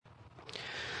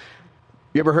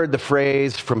You ever heard the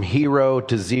phrase from hero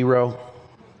to zero,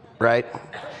 right?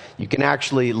 You can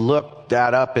actually look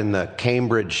that up in the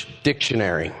Cambridge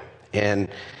Dictionary. And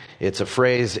it's a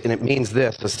phrase, and it means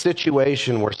this: a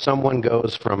situation where someone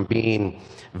goes from being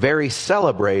very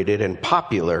celebrated and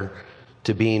popular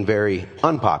to being very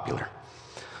unpopular.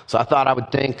 So I thought I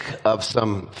would think of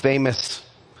some famous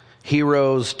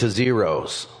heroes to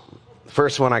zeros. The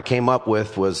first one I came up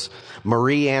with was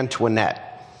Marie Antoinette.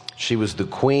 She was the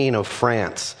Queen of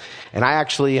France. And I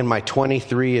actually, in my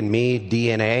 23andMe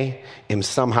DNA, am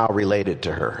somehow related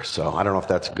to her. So I don't know if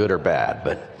that's good or bad,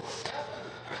 but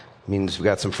it means we've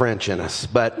got some French in us.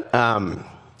 But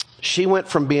she went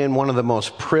from being one of the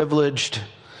most privileged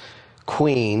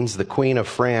queens, the Queen of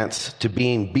France, to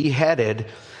being beheaded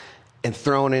and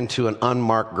thrown into an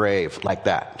unmarked grave like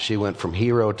that. She went from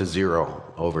hero to zero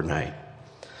overnight.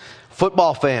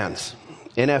 Football fans,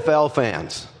 NFL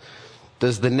fans,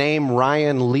 does the name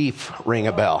Ryan Leaf ring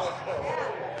a bell?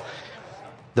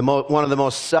 One of the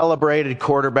most celebrated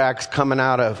quarterbacks coming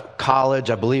out of college.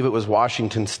 I believe it was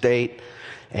Washington State.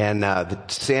 And the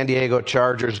San Diego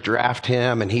Chargers draft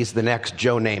him, and he's the next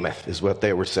Joe Namath, is what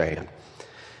they were saying.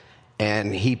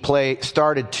 And he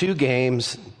started 2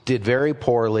 games, did very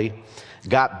poorly,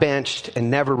 got benched, and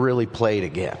never really played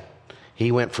again.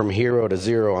 He went from hero to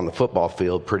zero on the football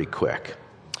field pretty quick.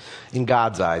 In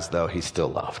God's eyes, though, he's still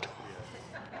loved.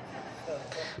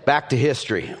 Back to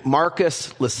history.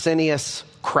 Marcus Licinius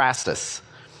Crassus.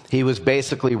 He was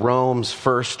basically Rome's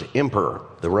first emperor,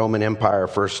 the Roman Empire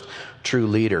first true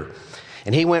leader.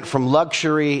 And he went from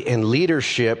luxury and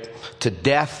leadership to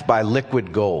death by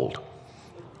liquid gold.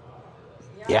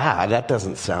 Yeah, that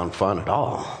doesn't sound fun at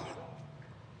all.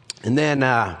 And then,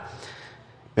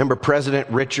 remember President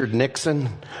Richard Nixon?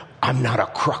 "I'm not a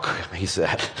crook," he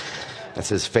said. That's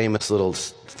his famous little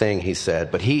thing he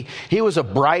said. But he was a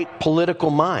bright political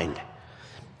mind.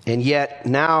 And yet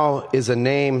now is a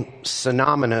name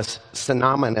synonymous.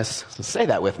 Say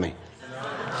that with me.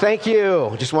 Thank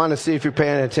you. Just wanted to see if you're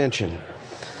paying attention.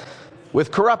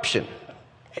 With corruption.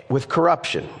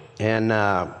 And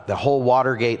the whole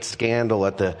Watergate scandal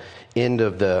at the end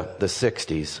of the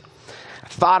 60s. I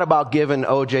thought about giving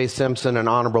O.J. Simpson an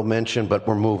honorable mention, but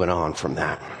we're moving on from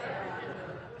that.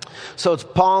 So it's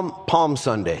Palm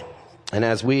Sunday. And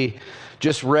as we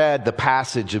just read the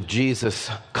passage of Jesus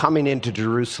coming into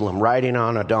Jerusalem, riding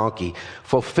on a donkey,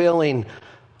 fulfilling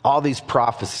all these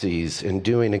prophecies and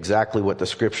doing exactly what the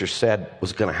scripture said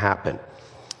was going to happen.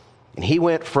 And he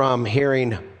went from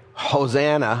hearing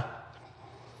Hosanna,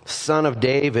 Son of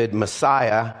David,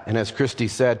 Messiah, and as Christy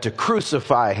said, to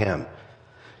crucify him.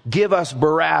 Give us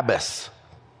Barabbas.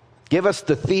 Give us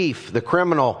the thief, the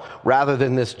criminal, rather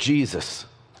than this Jesus.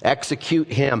 Execute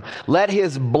him. Let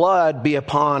his blood be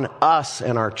upon us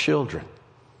and our children.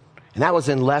 And that was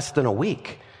in less than a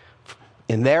week.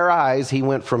 In their eyes, he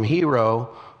went from hero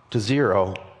to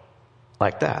zero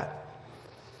like that.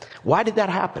 Why did that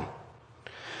happen?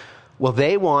 Well,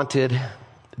 they wanted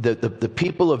the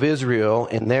people of Israel,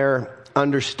 in their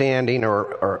understanding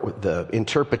or the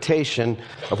interpretation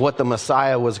of what the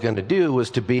Messiah was going to do,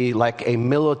 was to be like a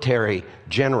military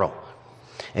general.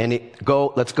 And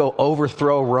let's go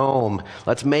overthrow Rome.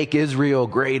 Let's make Israel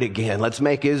great again. Let's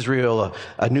make Israel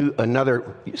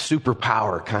another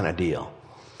superpower kind of deal.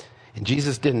 And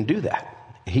Jesus didn't do that.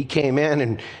 He came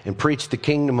in and preached the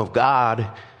kingdom of God,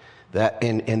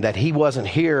 and that he wasn't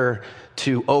here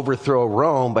to overthrow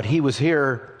Rome, but he was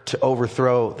here to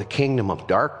overthrow the kingdom of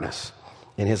darkness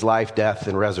in his life, death,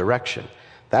 and resurrection.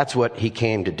 That's what he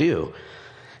came to do.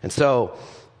 And so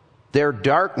their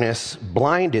darkness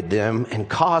blinded them and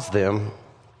caused them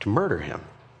to murder him.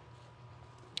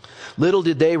 Little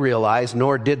did they realize,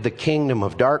 nor did the kingdom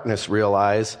of darkness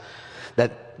realize,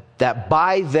 that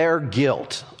by their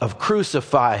guilt of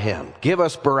crucify him, give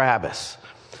us Barabbas,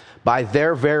 by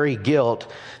their very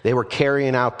guilt, they were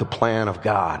carrying out the plan of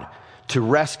God to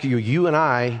rescue you and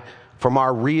I from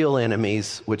our real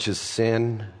enemies, which is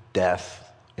sin, death,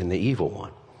 and the evil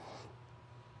one.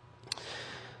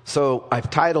 So I've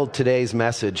titled today's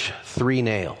message, 3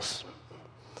 Nails.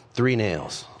 3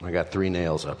 nails. I got 3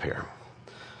 nails up here.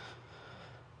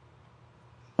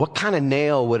 What kind of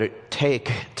nail would it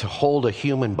take to hold a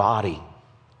human body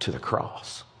to the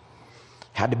cross?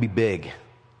 Had to be big.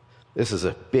 This is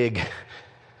a big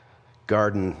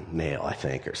garden nail, I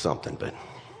think, or something, but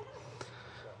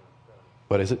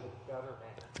what is it?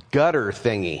 Gutter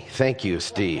thingy. Thank you,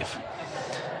 Steve.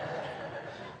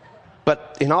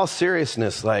 But in all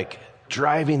seriousness, like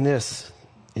driving this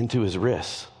into his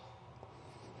wrists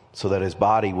so that his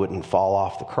body wouldn't fall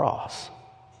off the cross.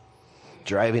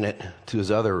 Driving it to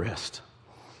his other wrist,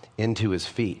 into his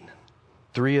feet,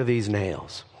 3 of these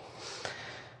nails.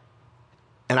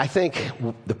 And I think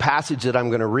the passage that I'm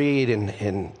going to read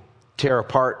and tear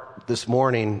apart this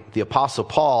morning, the Apostle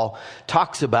Paul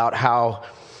talks about how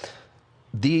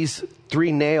these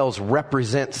 3 nails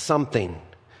represent something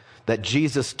that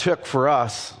Jesus took for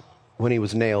us when he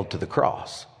was nailed to the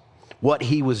cross. What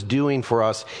he was doing for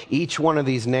us, each one of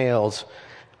these nails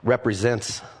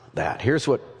represents that. Here's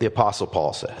what the Apostle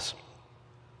Paul says.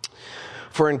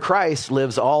 For in Christ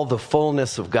lives all the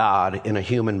fullness of God in a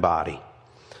human body.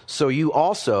 So you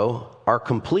also are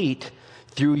complete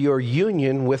through your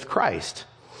union with Christ,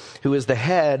 who is the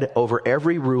head over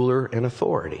every ruler and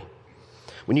authority.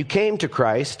 When you came to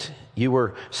Christ, you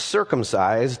were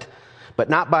circumcised, but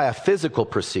not by a physical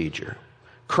procedure.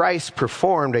 Christ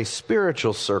performed a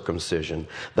spiritual circumcision,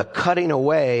 the cutting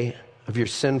away of your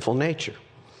sinful nature.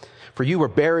 For you were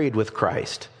buried with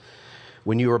Christ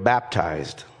when you were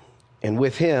baptized, and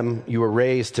with him you were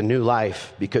raised to new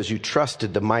life because you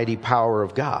trusted the mighty power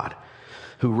of God,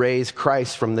 who raised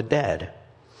Christ from the dead.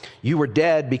 You were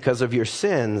dead because of your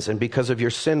sins and because of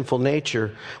your sinful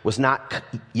nature was not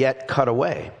yet cut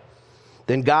away.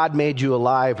 Then God made you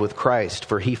alive with Christ,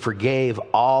 for he forgave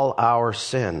all our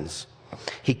sins.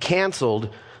 He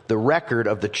canceled the record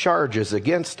of the charges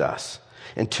against us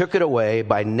and took it away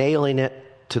by nailing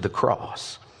it to the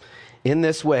cross. In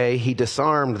this way, he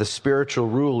disarmed the spiritual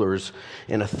rulers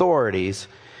and authorities,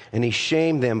 and he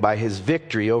shamed them by his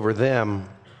victory over them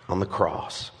on the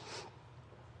cross.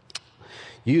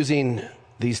 Using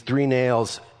these 3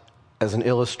 nails as an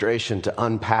illustration to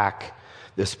unpack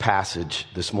this passage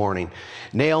this morning.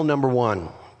 Nail number 1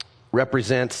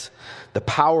 represents the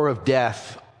power of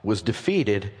death was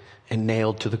defeated and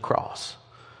nailed to the cross.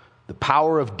 The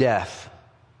power of death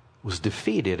was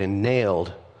defeated and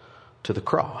nailed to the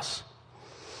cross.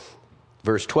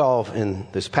 Verse 12 in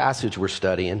this passage we're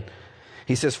studying,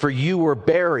 he says, for you were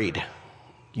buried.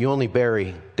 You only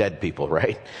bury dead people,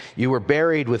 right? You were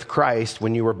buried with Christ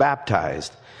when you were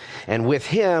baptized. And with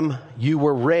him, you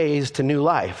were raised to new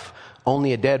life.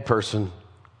 Only a dead person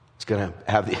is going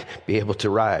to be able to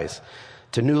rise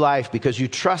to new life because you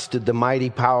trusted the mighty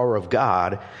power of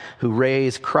God who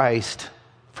raised Christ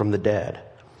from the dead.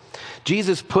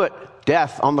 Jesus put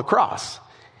death on the cross.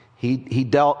 He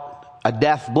dealt a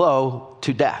death blow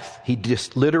to death. He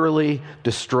just literally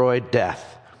destroyed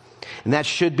death. And that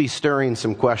should be stirring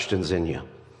some questions in you.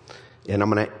 And I'm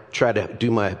going to try to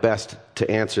do my best to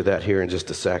answer that here in just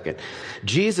a second.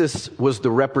 Jesus was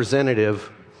the representative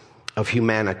of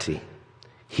humanity.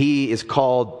 He is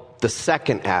called the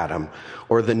second Adam,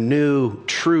 or the new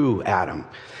true Adam.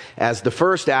 As the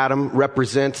first Adam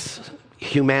represents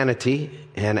humanity,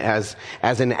 and as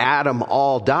in Adam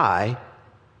all die,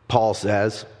 Paul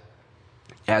says,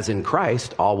 as in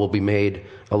Christ all will be made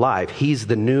alive. He's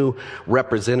the new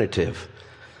representative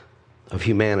of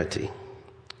humanity.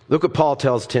 Look what Paul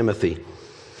tells Timothy.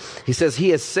 He says, he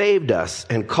has saved us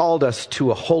and called us to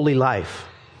a holy life,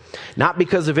 not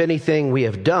because of anything we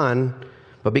have done,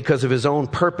 but because of his own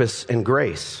purpose and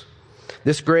grace.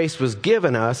 This grace was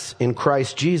given us in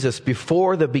Christ Jesus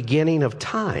before the beginning of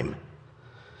time,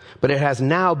 but it has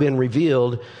now been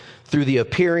revealed through the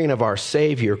appearing of our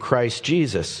Savior, Christ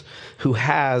Jesus, who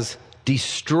has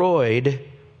destroyed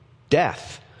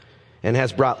death and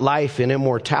has brought life and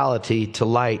immortality to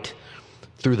light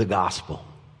through the gospel.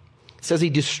 It says he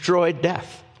destroyed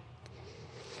death.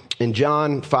 In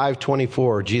John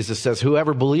 5:24, Jesus says,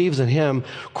 whoever believes in him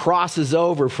crosses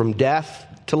over from death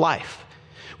to life.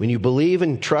 When you believe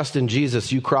and trust in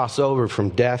Jesus, you cross over from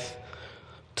death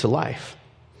to life.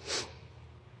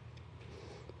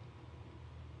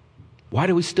 Why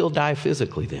do we still die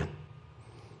physically then?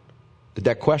 Did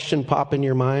that question pop in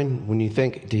your mind when you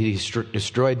think, did he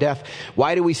destroy death?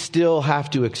 Why do we still have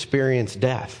to experience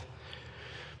death?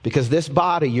 Because this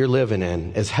body you're living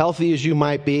in, as healthy as you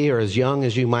might be or as young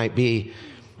as you might be,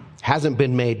 hasn't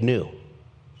been made new.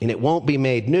 And it won't be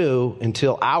made new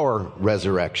until our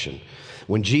resurrection.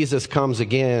 When Jesus comes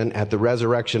again at the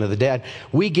resurrection of the dead,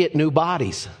 we get new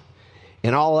bodies.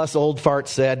 And all us old farts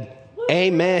said,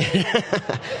 amen.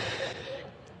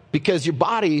 Because your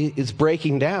body is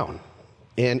breaking down.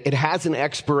 And it has an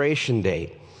expiration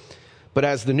date. But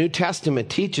as the New Testament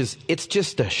teaches, it's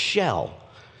just a shell.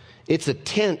 It's a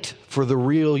tent for the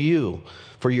real you,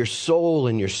 for your soul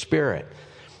and your spirit.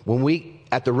 When we,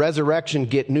 at the resurrection,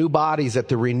 get new bodies at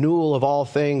the renewal of all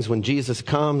things, when Jesus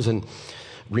comes and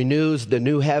renews the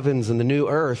new heavens and the new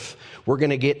earth, we're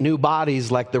going to get new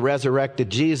bodies like the resurrected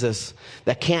Jesus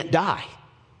that can't die.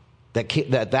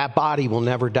 That body will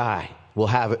never die. We'll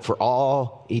have it for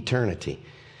all eternity.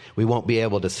 We won't be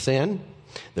able to sin.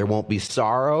 There won't be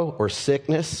sorrow or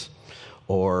sickness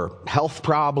or health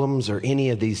problems or any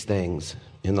of these things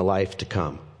in the life to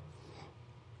come.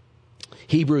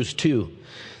 Hebrews 2,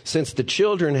 since the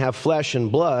children have flesh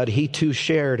and blood, he too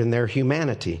shared in their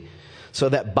humanity, so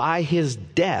that by his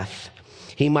death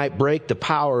he might break the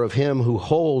power of him who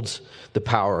holds the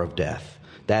power of death,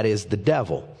 that is, the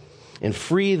devil, and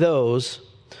free those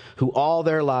who all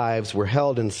their lives were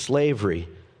held in slavery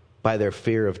by their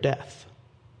fear of death.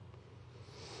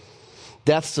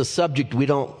 That's a subject we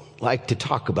don't like to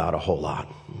talk about a whole lot.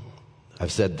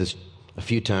 I've said this a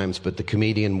few times, but the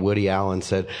comedian Woody Allen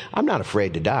said, I'm not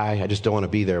afraid to die. I just don't want to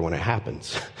be there when it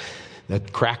happens.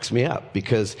 That cracks me up,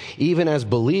 because even as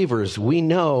believers, we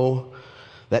know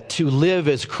that to live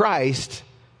is Christ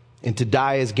and to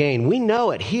die is gain. We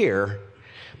know it here,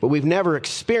 but we've never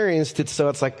experienced it, so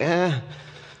it's like,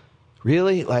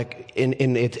 really? Like,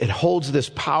 it holds this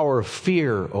power of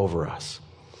fear over us.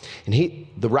 And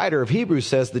the writer of Hebrews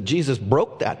says that Jesus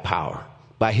broke that power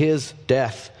by his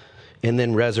death and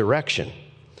then resurrection.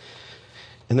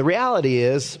 And the reality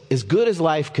is, as good as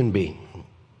life can be,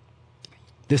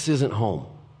 this isn't home.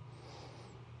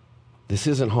 This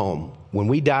isn't home. When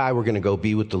we die, we're going to go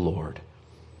be with the Lord.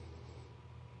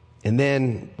 And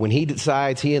then when he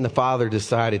and the Father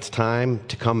decide it's time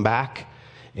to come back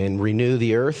and renew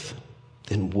the earth,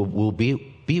 then we'll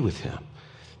be with him.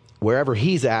 Wherever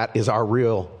he's at is our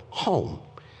real home.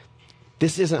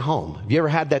 This isn't home. Have you ever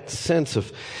had that sense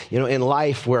of, in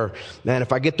life where, man,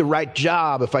 if I get the right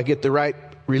job, if I get the right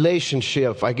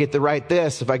relationship, if I get the right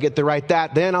this, if I get the right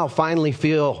that, then I'll finally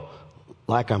feel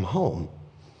like I'm home.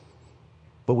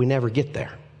 But we never get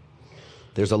there.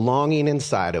 There's a longing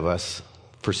inside of us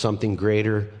for something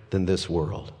greater than this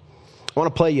world. I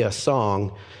want to play you a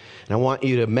song, and I want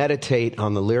you to meditate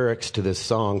on the lyrics to this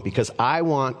song, because I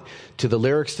want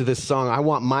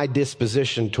my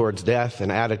disposition towards death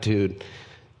and attitude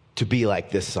to be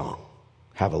like this song.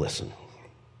 Have a listen.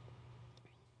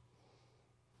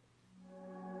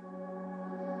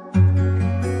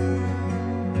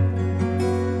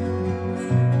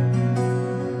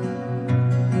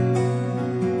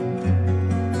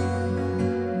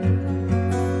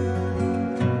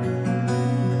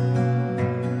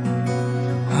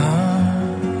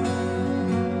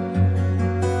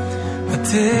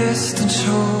 Distant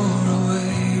shore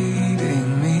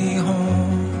awaiting me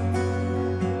home,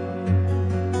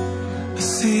 a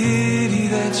city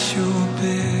that you're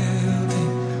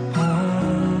building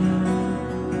home.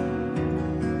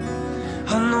 I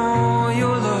know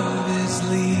your love is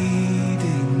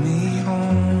leading me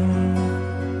home.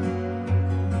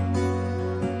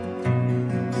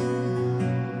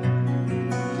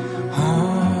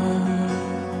 Home,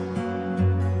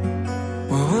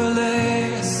 where we'll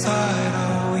lay aside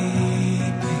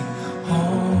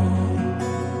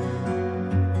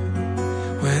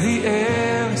the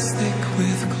air is thick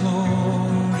with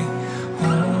glory.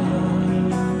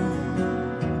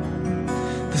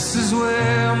 This is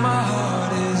where my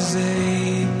heart is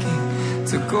aching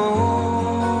to go.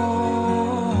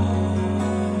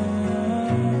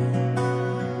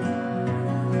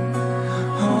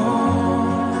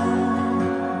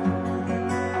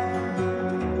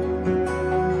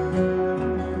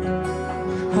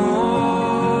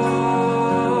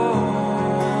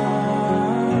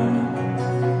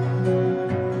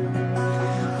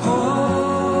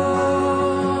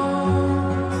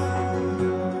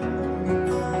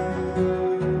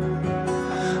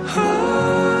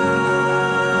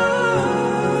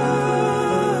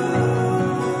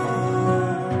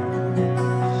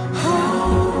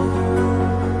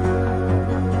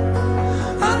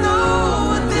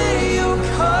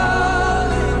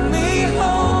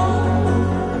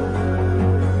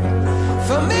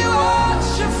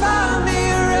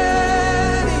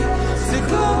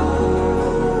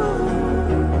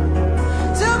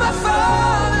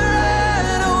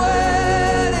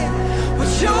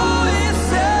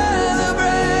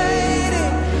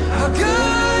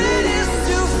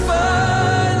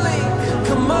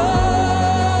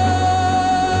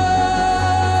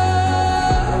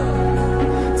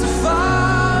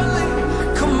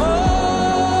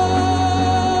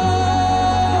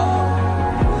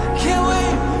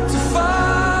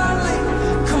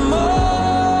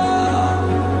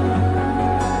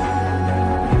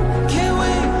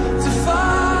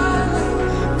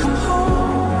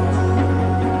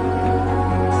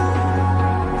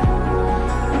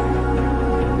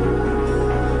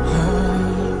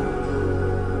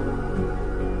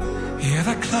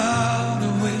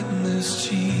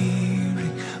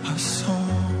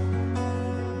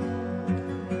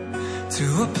 To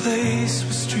a place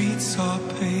where streets are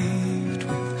paved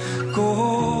with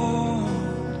gold,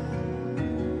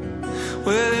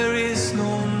 where there is no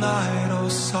night, oh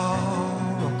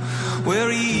sorrow,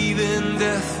 where even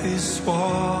death is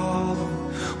swallowed,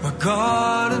 where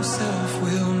God himself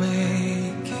will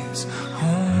make his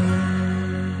home.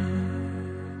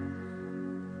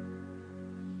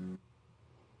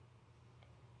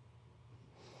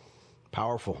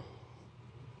 Powerful.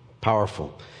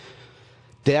 Powerful.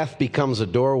 Death becomes a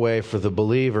doorway for the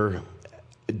believer.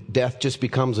 Death just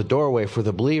becomes a doorway for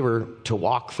the believer to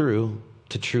walk through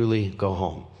to truly go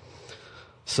home.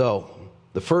 So,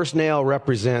 the first nail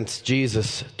represents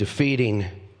Jesus defeating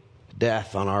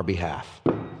death on our behalf.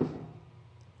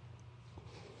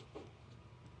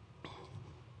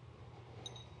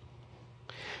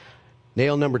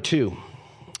 Nail number 2.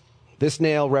 This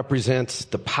nail represents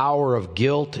the power of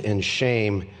guilt and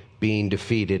shame being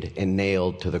defeated and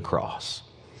nailed to the cross.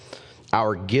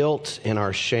 Our guilt and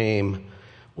our shame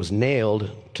was nailed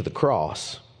to the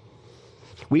cross.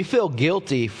 We feel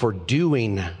guilty for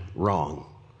doing wrong,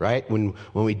 right? When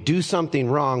we do something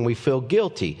wrong, we feel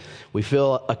guilty. We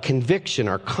feel a conviction.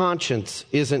 Our conscience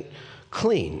isn't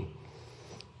clean.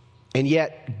 And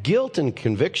yet, guilt and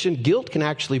conviction, guilt can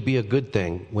actually be a good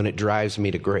thing when it drives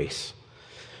me to grace.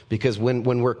 Because when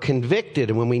we're convicted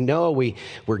and when we know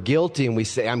we're guilty and we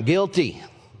say, I'm guilty,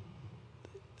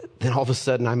 then all of a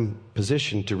sudden I'm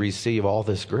positioned to receive all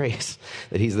this grace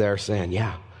that he's there saying,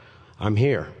 yeah, I'm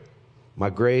here. My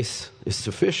grace is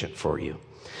sufficient for you.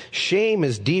 Shame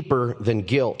is deeper than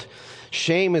guilt.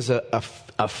 Shame is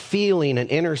a feeling, an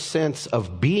inner sense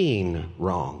of being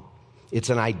wrong. It's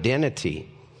an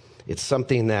identity. It's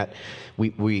something that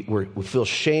we feel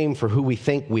shame for who we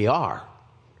think we are,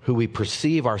 who we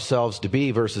perceive ourselves to be,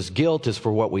 versus guilt is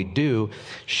for what we do.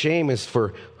 Shame is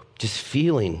for just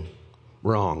feeling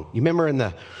wrong. You remember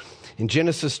in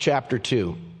Genesis chapter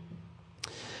 2,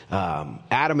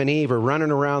 Adam and Eve are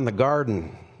running around the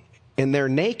garden, and they're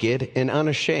naked and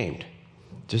unashamed,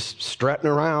 just strutting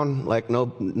around like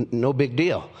no big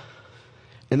deal.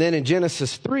 And then in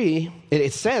Genesis 3,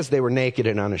 it says they were naked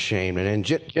and unashamed. And in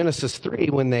Genesis 3,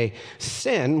 when they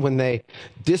sin, when they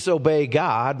disobey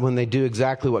God, when they do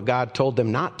exactly what God told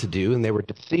them not to do, and they were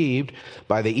deceived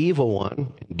by the evil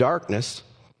one, darkness,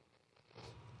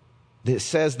 it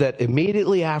says that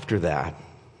immediately after that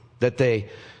they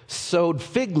sewed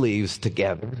fig leaves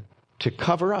together to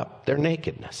cover up their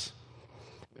nakedness.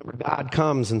 Remember, God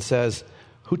comes and says,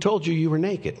 who told you were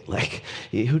naked? Like,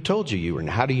 who told you were?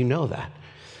 How do you know that?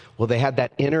 Well, they had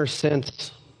that inner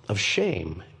sense of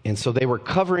shame. And so they were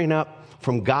covering up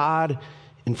from God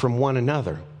and from one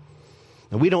another.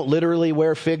 And we don't literally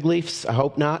wear fig leaves, I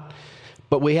hope not.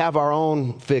 But we have our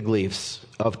own fig leaves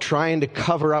of trying to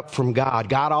cover up from God.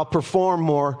 God, I'll perform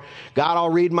more. God, I'll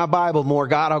read my Bible more.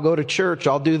 God, I'll go to church.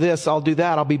 I'll do this. I'll do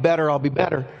that. I'll be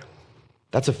better.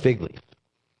 That's a fig leaf.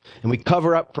 And we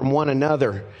cover up from one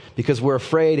another because we're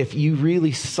afraid if you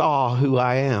really saw who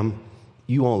I am,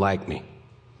 you won't like me.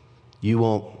 You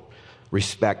won't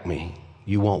respect me.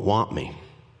 You won't want me.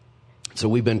 So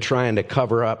we've been trying to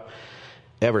cover up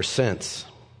ever since.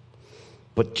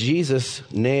 But Jesus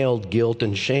nailed guilt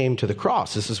and shame to the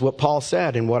cross. This is what Paul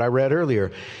said in what I read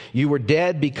earlier. You were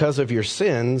dead because of your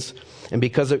sins, and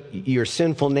because of your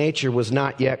sinful nature was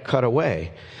not yet cut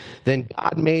away. Then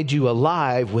God made you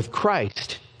alive with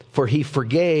Christ, for he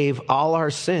forgave all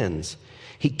our sins.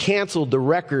 He canceled the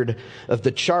record of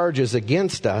the charges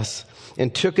against us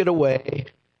and took it away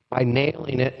by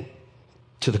nailing it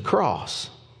to the cross.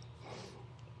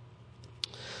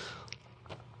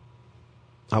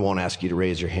 I won't ask you to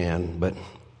raise your hand, but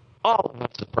all of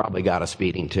us have probably got a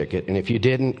speeding ticket. And if you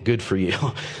didn't, good for you.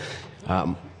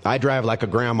 I drive like a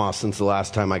grandma since the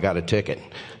last time I got a ticket.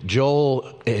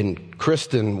 Joel and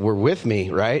Kristen were with me,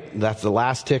 right? That's the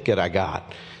last ticket I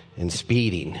got in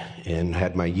speeding, and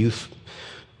had my youth.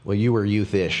 Well, you were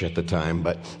youth-ish at the time,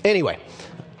 but anyway.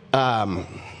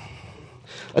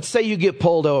 Let's say you get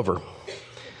pulled over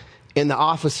and the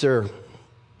officer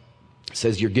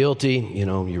says you're guilty,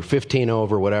 you're 15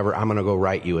 over, whatever, I'm going to go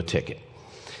write you a ticket.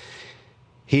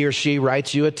 He or she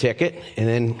writes you a ticket and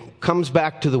then comes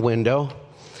back to the window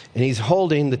and he's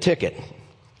holding the ticket.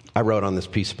 I wrote on this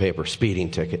piece of paper,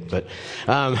 speeding ticket, but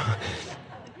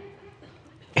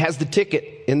has the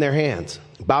ticket in their hands,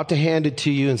 about to hand it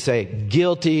to you and say,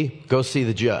 guilty, go see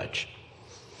the judge.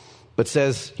 But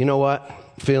says, you know what,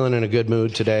 feeling in a good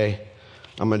mood today,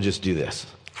 I'm going to just do this.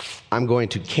 I'm going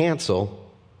to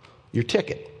cancel your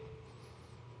ticket.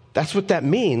 That's what that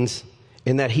means,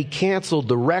 in that he canceled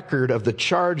the record of the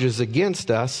charges against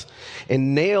us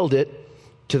and nailed it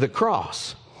to the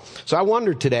cross. So I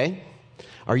wonder today,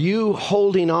 are you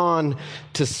holding on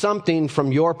to something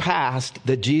from your past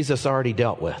that Jesus already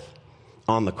dealt with?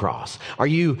 on the cross? Are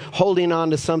you holding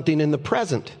on to something in the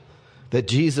present that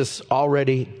Jesus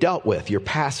already dealt with, your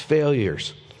past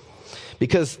failures?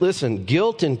 Because listen,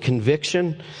 guilt and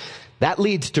conviction, that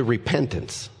leads to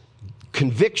repentance.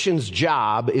 Conviction's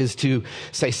job is to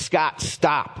say, Scott,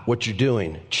 stop what you're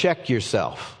doing. Check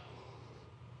yourself.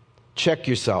 Check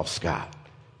yourself, Scott.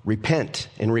 Repent.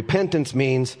 And repentance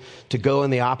means to go in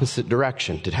the opposite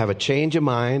direction, to have a change of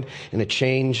mind and a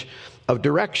change of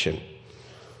direction.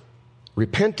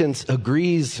 Repentance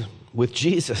agrees with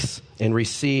Jesus and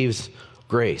receives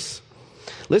grace.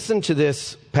 Listen to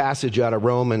this passage out of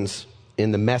Romans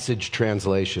in the Message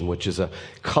translation, which is a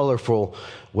colorful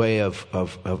way of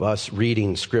us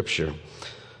reading Scripture. It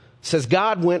says,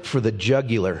 God went for the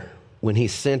jugular when he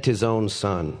sent his own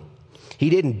son. He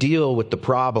didn't deal with the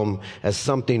problem as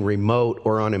something remote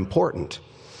or unimportant.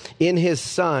 In his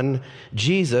son,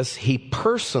 Jesus, he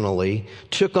personally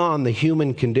took on the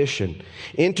human condition,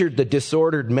 entered the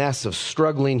disordered mess of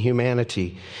struggling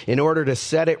humanity in order to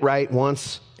set it right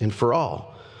once and for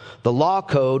all. The law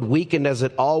code, weakened as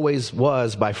it always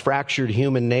was by fractured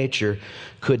human nature,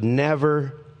 could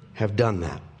never have done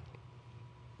that.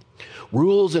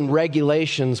 Rules and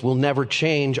regulations will never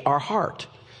change our heart,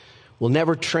 will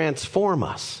never transform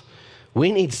us.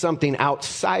 We need something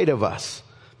outside of us,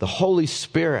 the Holy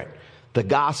Spirit, the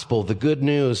gospel, the good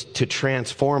news, to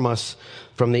transform us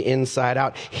from the inside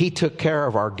out. He took care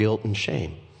of our guilt and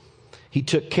shame. He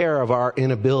took care of our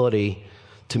inability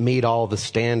to meet all the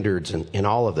standards and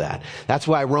all of that. That's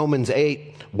why Romans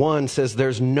 8:1 says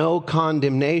there's no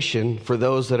condemnation for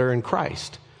those that are in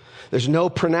Christ. There's no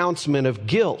pronouncement of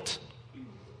guilt.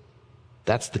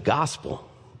 That's the gospel.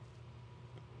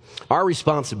 Our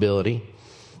responsibility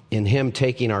in him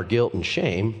taking our guilt and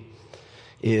shame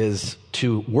is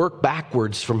to work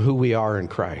backwards from who we are in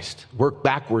Christ. Work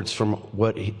backwards from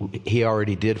what he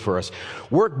already did for us.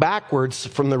 Work backwards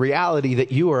from the reality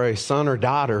that you are a son or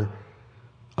daughter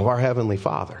of our Heavenly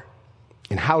Father.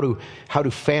 And how do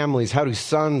families, how do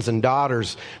sons and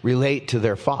daughters relate to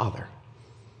their father?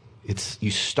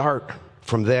 You start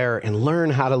from there and learn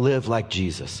how to live like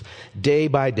Jesus, day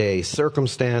by day,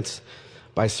 circumstance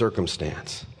by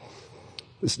circumstance.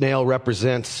 This nail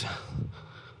represents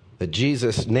that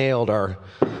Jesus nailed our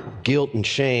guilt and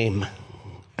shame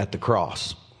at the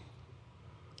cross.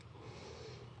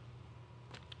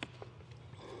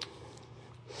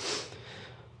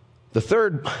 The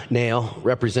third nail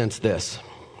represents this,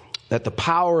 that the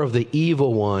power of the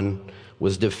evil one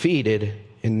was defeated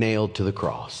and nailed to the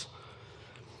cross.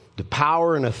 The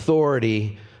power and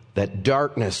authority that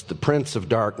darkness, the prince of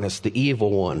darkness, the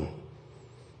evil one,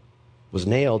 was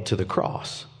nailed to the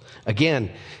cross. Again,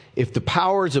 if the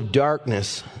powers of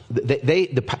darkness,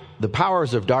 the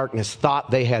powers of darkness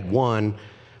thought they had won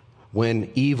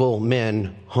when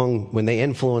they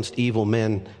influenced evil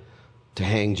men to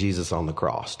hang Jesus on the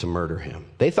cross, to murder him.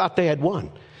 They thought they had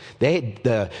won.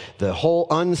 The whole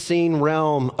unseen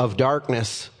realm of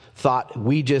darkness thought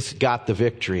we just got the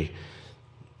victory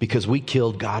because we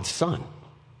killed God's son.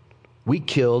 We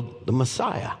killed the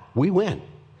Messiah. We win.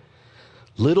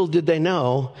 Little did they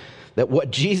know that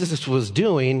what Jesus was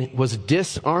doing was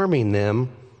disarming them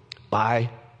by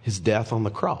his death on the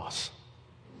cross.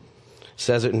 It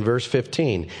says it in verse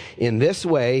 15. In this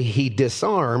way, he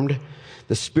disarmed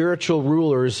the spiritual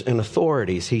rulers and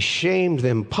authorities. He shamed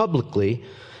them publicly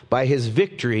by his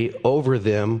victory over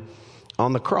them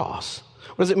on the cross.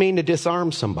 What does it mean to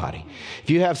disarm somebody? If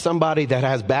you have somebody that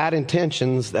has bad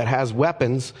intentions, that has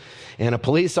weapons, and a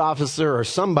police officer or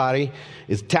somebody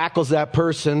tackles that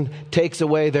person, takes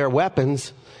away their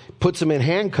weapons, puts them in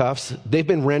handcuffs, they've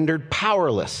been rendered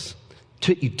powerless.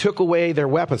 You took away their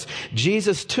weapons.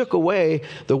 Jesus took away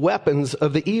the weapons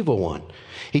of the evil one.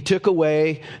 He took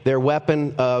away their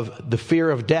weapon of the fear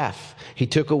of death. He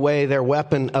took away their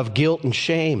weapon of guilt and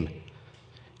shame,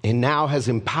 and now has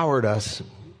empowered us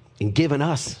and given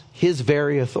us his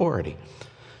very authority.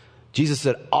 Jesus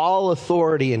said, all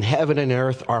authority in heaven and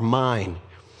earth are mine.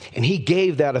 And he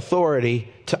gave that authority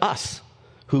to us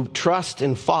who trust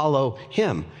and follow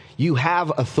him. You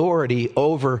have authority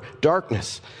over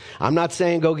darkness. I'm not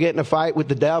saying go get in a fight with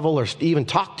the devil or even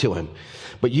talk to him,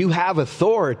 but you have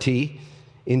authority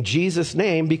in Jesus'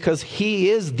 name because he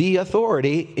is the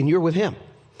authority and you're with him.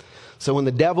 So when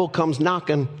the devil comes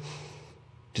knocking,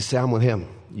 just say, I'm with him.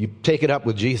 You take it up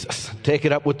with Jesus. Take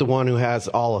it up with the one who has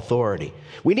all authority.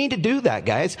 We need to do that,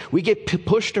 guys. We get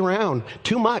pushed around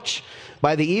too much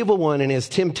by the evil one and his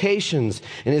temptations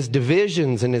and his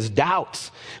divisions and his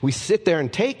doubts. We sit there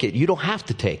and take it. You don't have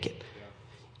to take it.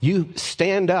 You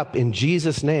stand up in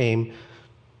Jesus' name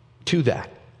to that.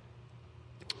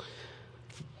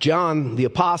 John, the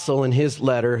apostle, in his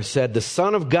letter said, the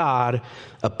Son of God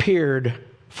appeared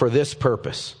for this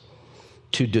purpose,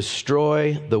 to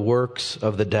destroy the works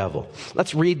of the devil.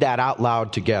 Let's read that out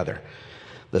loud together.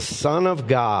 The Son of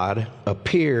God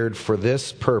appeared for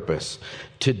this purpose,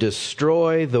 to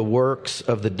destroy the works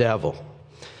of the devil.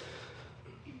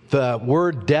 The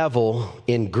word devil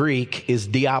in Greek is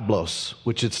diablos,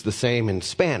 which is the same in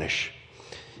Spanish.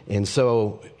 And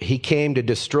so he came to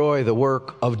destroy the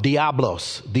work of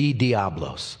diablos, the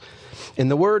diablos.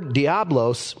 And the word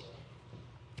diablos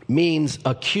means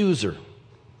accuser,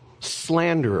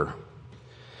 slanderer.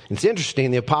 It's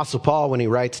interesting, the Apostle Paul, when he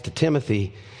writes to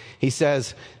Timothy, he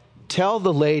says, tell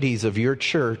the ladies of your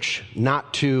church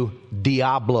not to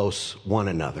diablos one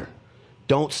another.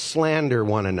 Don't slander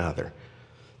one another.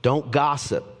 Don't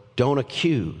gossip. Don't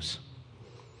accuse.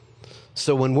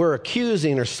 So when we're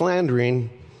accusing or slandering,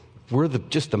 we're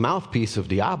just the mouthpiece of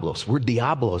diablos. We're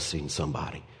diabolosing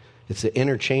somebody. It's an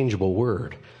interchangeable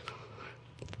word.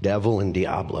 Devil and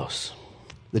diablos.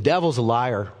 The devil's a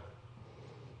liar.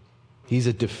 He's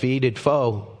a defeated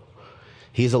foe.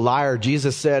 He's a liar.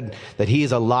 Jesus said that he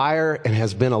is a liar and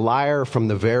has been a liar from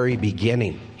the very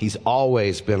beginning. He's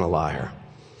always been a liar.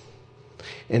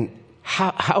 And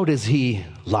how does he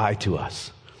lie to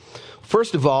us?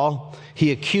 First of all,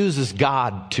 he accuses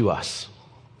God to us.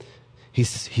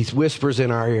 He whispers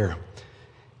in our ear,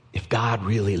 if God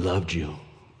really loved you,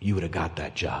 you would have got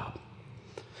that job.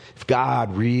 If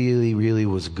God really, really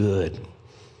was good,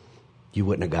 you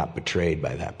wouldn't have got betrayed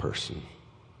by that person.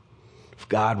 If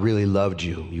God really loved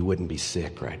you, you wouldn't be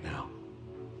sick right now.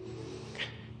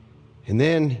 And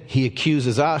then he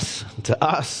accuses us,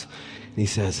 and he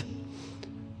says,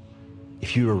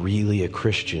 if you were really a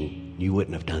Christian, you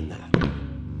wouldn't have done that.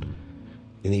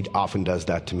 And he often does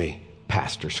that to me,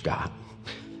 Pastor Scott.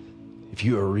 If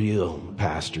you were a real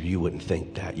pastor, you wouldn't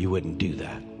think that. You wouldn't do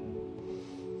that.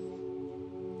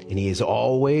 And he is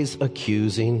always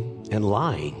accusing and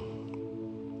lying.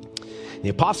 The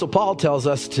Apostle Paul tells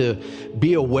us to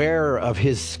be aware of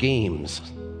his schemes,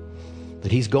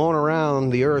 that he's going around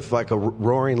the earth like a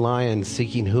roaring lion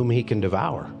seeking whom he can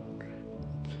devour.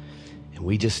 And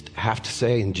we just have to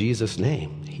say in Jesus'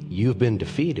 name, you've been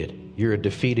defeated. You're a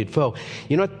defeated foe.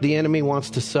 You know what the enemy wants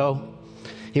to sow?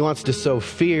 He wants to sow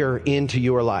fear into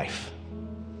your life.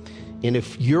 And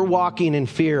if you're walking in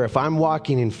fear, if I'm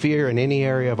walking in fear in any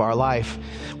area of our life,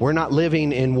 we're not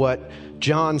living in what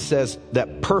John says,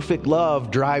 that perfect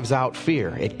love drives out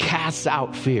fear. It casts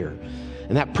out fear.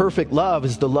 And that perfect love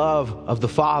is the love of the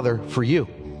Father for you.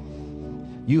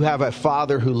 You have a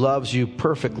Father who loves you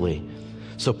perfectly.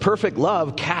 So perfect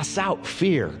love casts out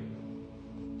fear.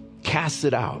 Casts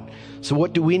it out. So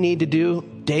what do we need to do?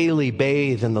 Daily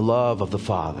bathe in the love of the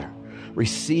Father.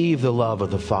 Receive the love of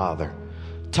the Father.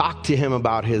 Talk to him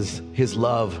about his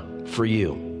love for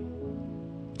you.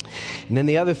 And then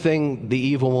the other thing the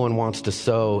evil one wants to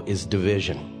sow is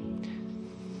division.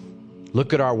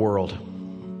 Look at our world.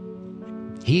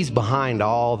 He's behind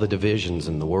all the divisions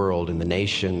in the world and the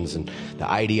nations and the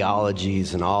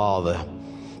ideologies and all the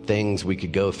things we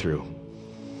could go through.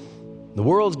 The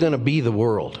world's going to be the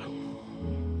world.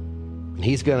 And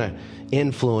he's going to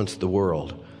influence the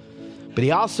world. But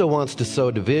he also wants to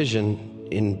sow division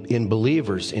in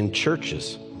believers, in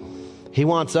churches. He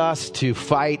wants us to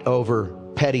fight over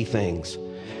petty things.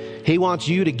 He wants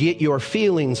you to get your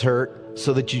feelings hurt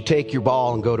so that you take your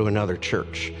ball and go to another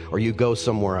church or you go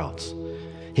somewhere else.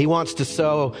 He wants to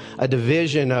sow a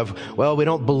division of, well, we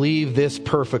don't believe this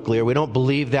perfectly or we don't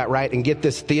believe that right, and get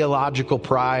this theological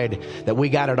pride that we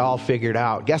got it all figured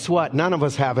out. Guess what? None of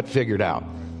us have it figured out.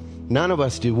 None of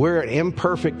us do. We're an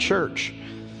imperfect church,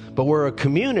 but we're a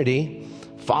community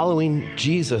following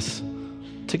Jesus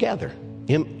together.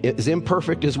 As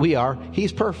imperfect as we are,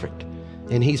 he's perfect.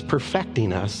 And he's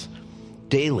perfecting us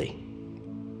daily.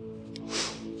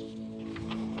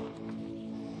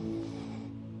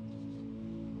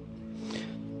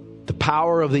 The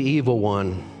power of the evil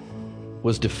one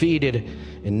was defeated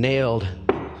and nailed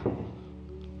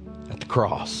at the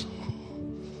cross.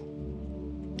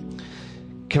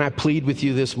 Can I plead with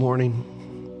you this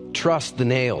morning? Trust the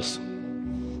nails.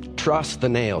 Trust the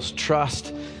nails.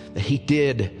 Trust that he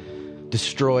did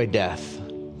destroy death.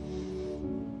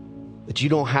 That you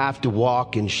don't have to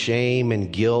walk in shame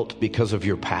and guilt because of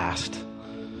your past.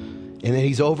 And that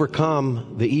he's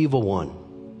overcome the evil one.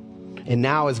 And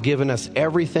now has given us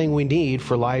everything we need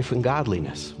for life and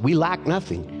godliness. We lack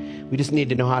nothing. We just need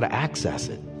to know how to access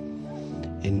it.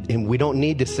 And we don't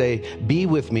need to say, be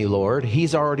with me, Lord.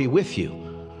 He's already with you.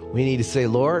 We need to say,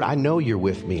 Lord, I know you're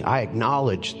with me. I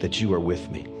acknowledge that you are with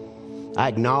me. I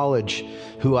acknowledge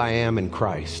who I am in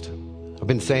Christ. I've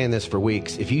been saying this for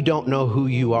weeks. If you don't know who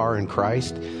you are in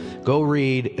Christ, go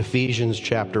read Ephesians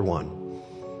chapter 1,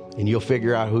 and you'll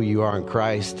figure out who you are in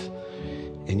Christ,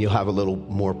 and you'll have a little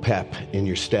more pep in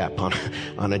your step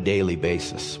on a daily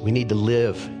basis. We need to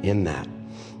live in that.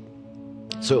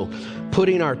 So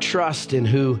putting our trust in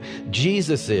who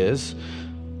Jesus is,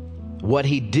 what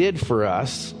he did for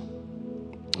us,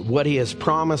 what he has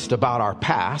promised about our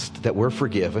past, that we're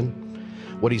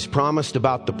forgiven, what he's promised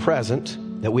about the present,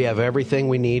 that we have everything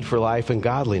we need for life and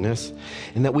godliness,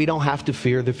 and that we don't have to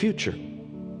fear the future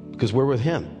because we're with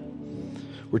him.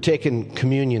 We're taking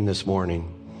communion this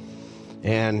morning,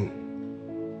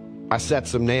 and I set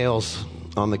some nails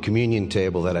on the communion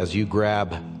table that as you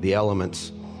grab the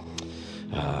elements,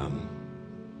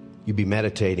 you be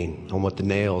meditating on what the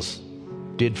nails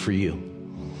did for you.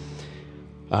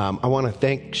 I want to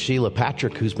thank Sheila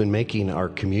Patrick, who's been making our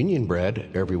communion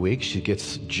bread every week. She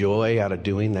gets joy out of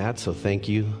doing that, so thank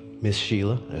you, Miss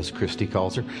Sheila, as Christy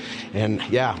calls her. And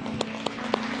yeah.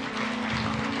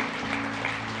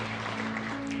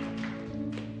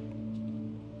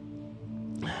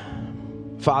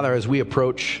 Father, as we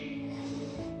approach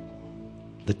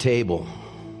the table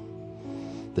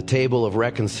of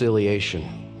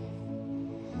reconciliation,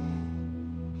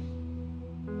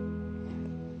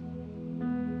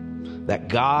 that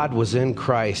God was in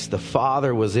Christ, the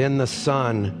Father was in the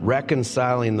Son,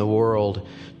 reconciling the world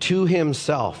to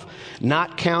himself,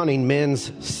 not counting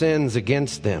men's sins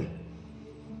against them.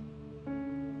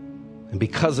 And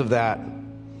because of that,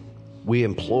 we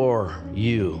implore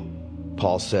you,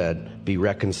 Paul said, be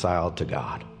reconciled to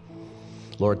God.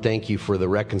 Lord, thank you for the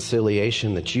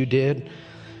reconciliation that you did.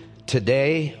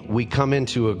 Today, we come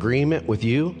into agreement with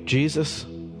you, Jesus.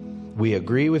 We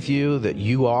agree with you that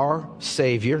you are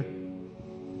Savior.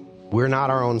 We're not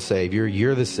our own Savior.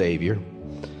 You're the Savior.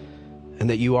 And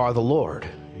that you are the Lord.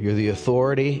 You're the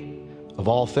authority of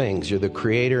all things. You're the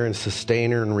creator and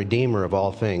sustainer and redeemer of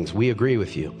all things. We agree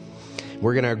with you.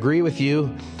 We're going to agree with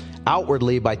you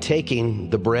outwardly by taking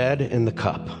the bread and the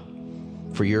cup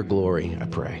for your glory, I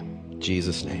pray. In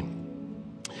Jesus' name.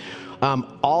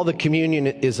 All the communion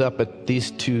is up at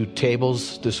these two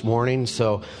tables this morning.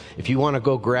 So if you want to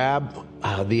go grab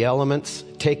the elements,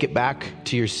 take it back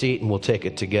to your seat and we'll take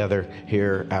it together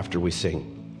here after we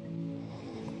sing.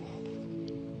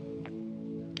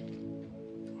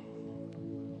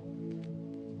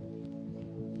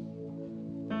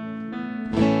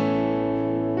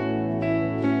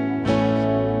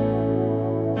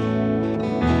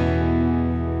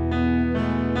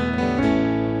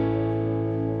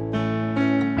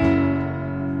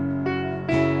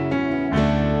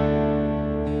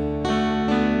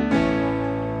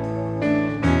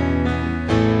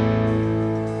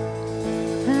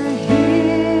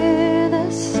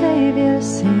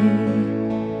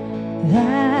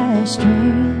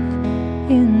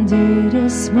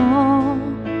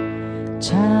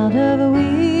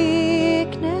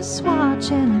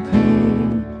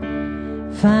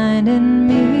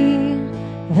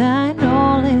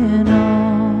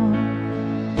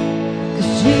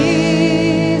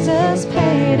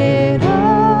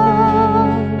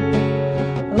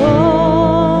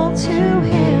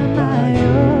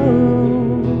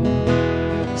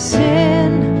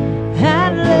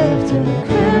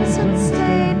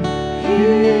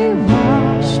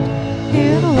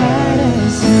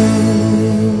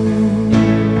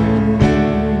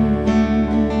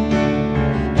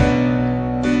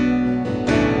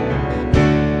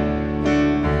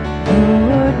 Oh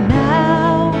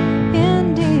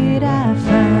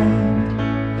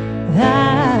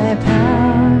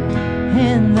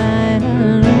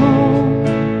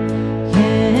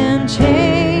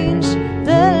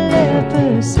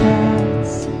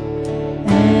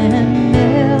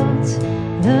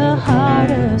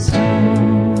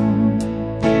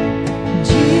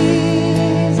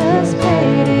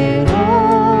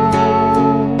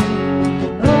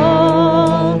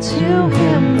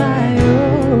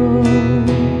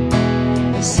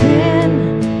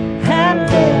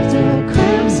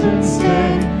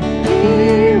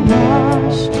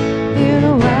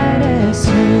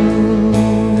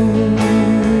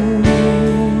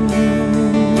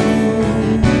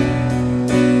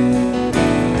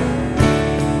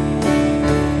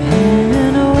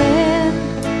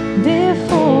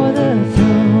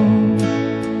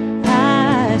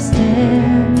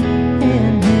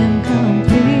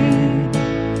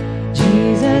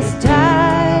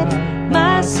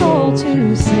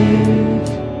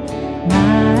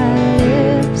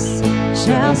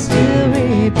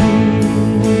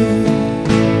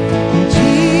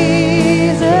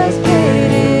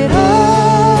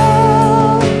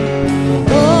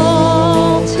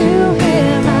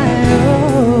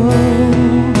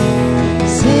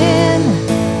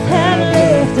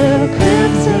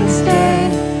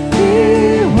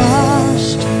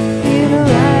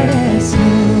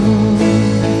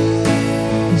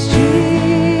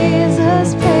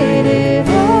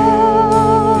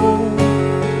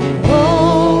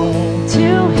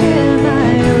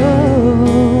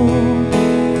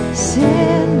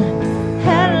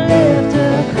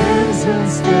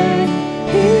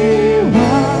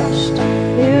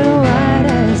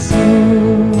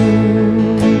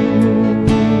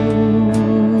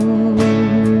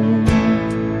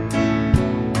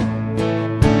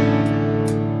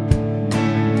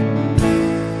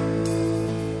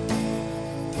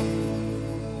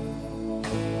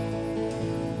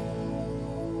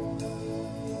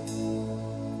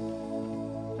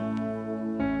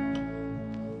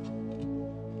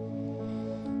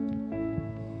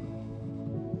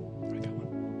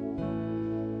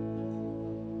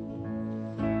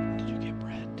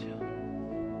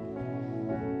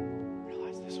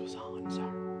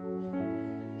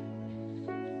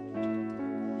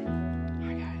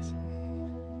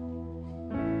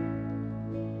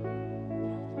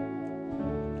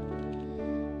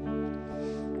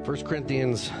 1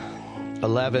 Corinthians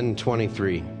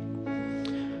 11:23.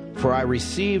 For I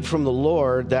received from the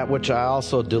Lord that which I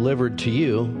also delivered to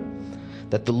you,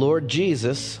 that the Lord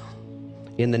Jesus,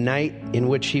 in the night in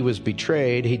which he was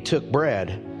betrayed, he took bread,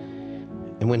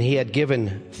 and when he had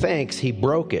given thanks, he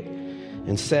broke it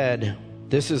and said,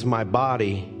 "This is my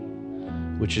body,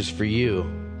 which is for you.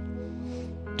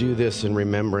 Do this in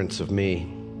remembrance of me."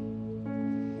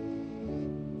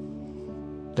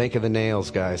 Think of the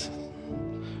nails, guys.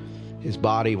 His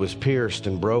body was pierced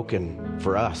and broken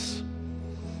for us.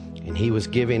 And he was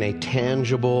giving a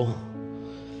tangible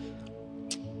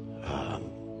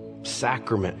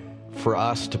sacrament for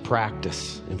us to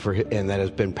practice, and that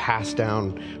has been passed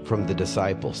down from the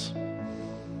disciples.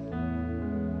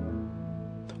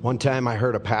 One time I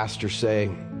heard a pastor say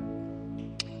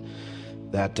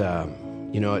that,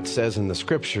 it says in the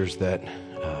scriptures that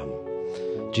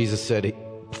Jesus said he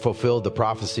fulfilled the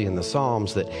prophecy in the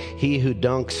Psalms that he who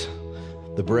dunks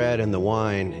the bread and the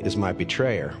wine is my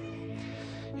betrayer.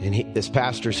 And this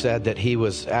pastor said that he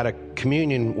was at a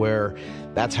communion where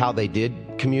that's how they did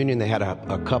communion. They had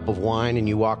a cup of wine, and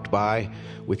you walked by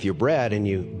with your bread and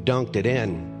you dunked it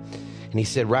in. And he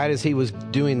said right as he was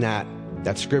doing that,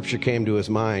 that scripture came to his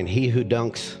mind: he who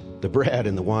dunks the bread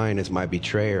and the wine is my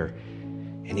betrayer.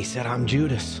 And he said, I'm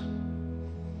Judas.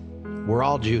 We're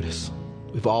all Judas.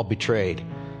 We've all betrayed.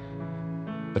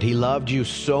 But he loved you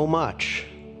so much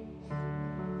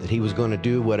that he was going to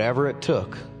do whatever it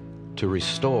took to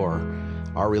restore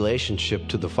our relationship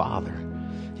to the Father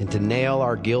and to nail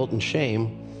our guilt and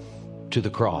shame to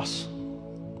the cross.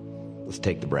 Let's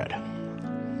take the bread.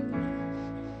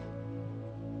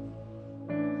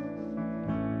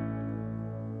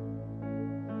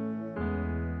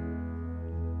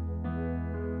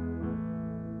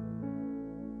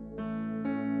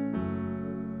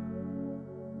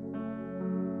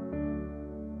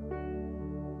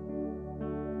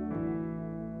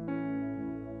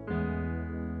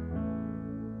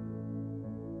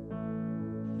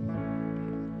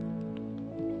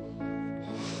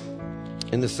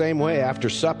 In the same way, after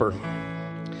supper,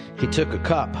 he took a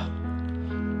cup,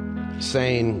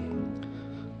 saying,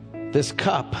 "This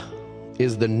cup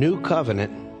is the new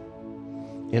covenant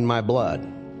in my blood.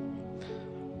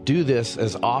 Do this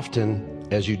as often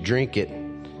as you drink it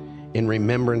in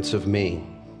remembrance of me.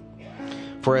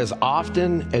 For as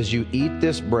often as you eat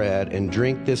this bread and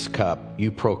drink this cup,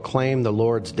 you proclaim the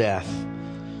Lord's death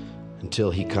until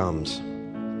he comes."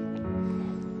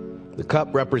 The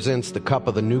cup represents the cup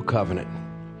of the new covenant.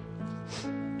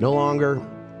 No longer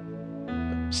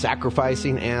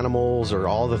sacrificing animals or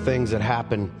all the things that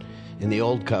happened in the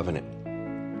old covenant.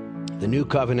 The new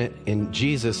covenant in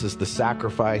Jesus is the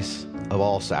sacrifice of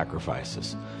all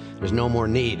sacrifices. There's no more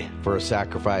need for a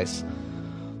sacrifice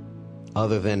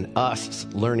other than us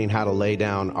learning how to lay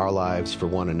down our lives for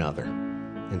one another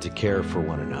and to care for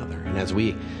one another. And as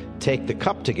we take the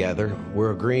cup together,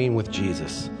 we're agreeing with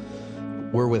Jesus.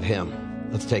 We're with him.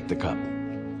 Let's take the cup.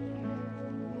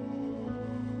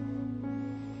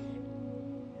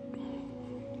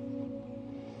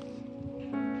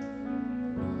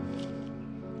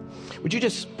 Would you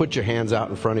just put your hands out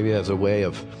in front of you as a way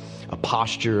of a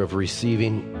posture of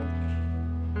receiving?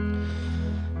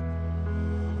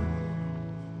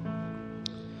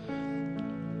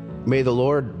 May the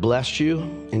Lord bless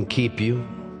you and keep you.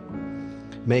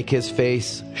 Make his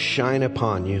face shine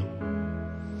upon you.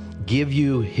 Give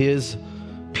you his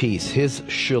peace, his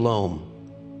shalom,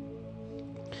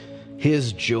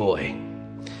 his joy.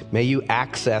 May you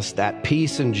access that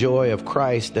peace and joy of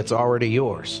Christ that's already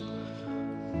yours.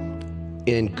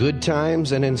 In good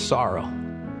times and in sorrow.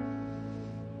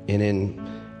 And in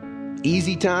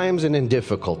easy times and in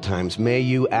difficult times. May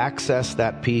you access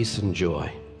that peace and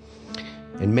joy.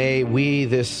 And may we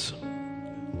this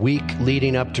week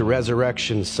leading up to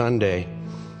Resurrection Sunday,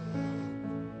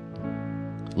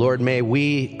 Lord, may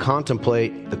we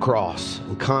contemplate the cross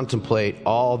and contemplate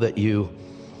all that you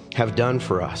have done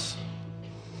for us.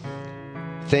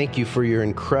 Thank you for your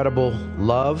incredible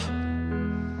love.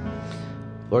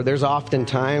 Lord, there's often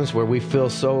times where we feel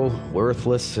so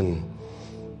worthless and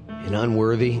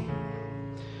unworthy.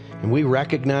 And we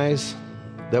recognize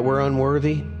that we're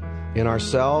unworthy in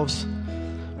ourselves,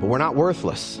 but we're not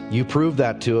worthless. You proved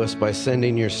that to us by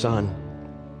sending your Son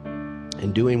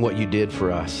and doing what you did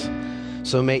for us.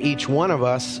 So may each one of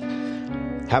us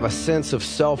have a sense of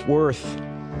self-worth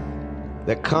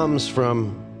that comes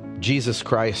from Jesus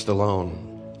Christ alone.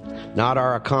 Not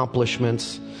our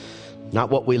accomplishments, not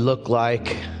what we look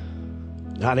like,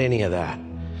 not any of that,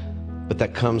 but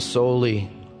that comes solely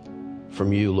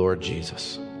from you, Lord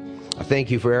Jesus. I thank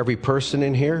you for every person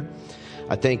in here.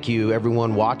 I thank you,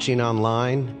 everyone watching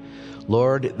online.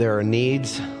 Lord, there are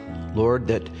needs, Lord,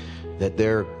 that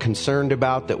they're concerned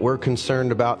about, that we're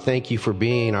concerned about. Thank you for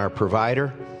being our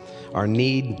provider, our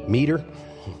need meter.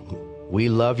 We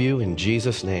love you in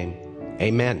Jesus' name.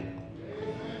 Amen.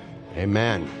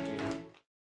 Amen.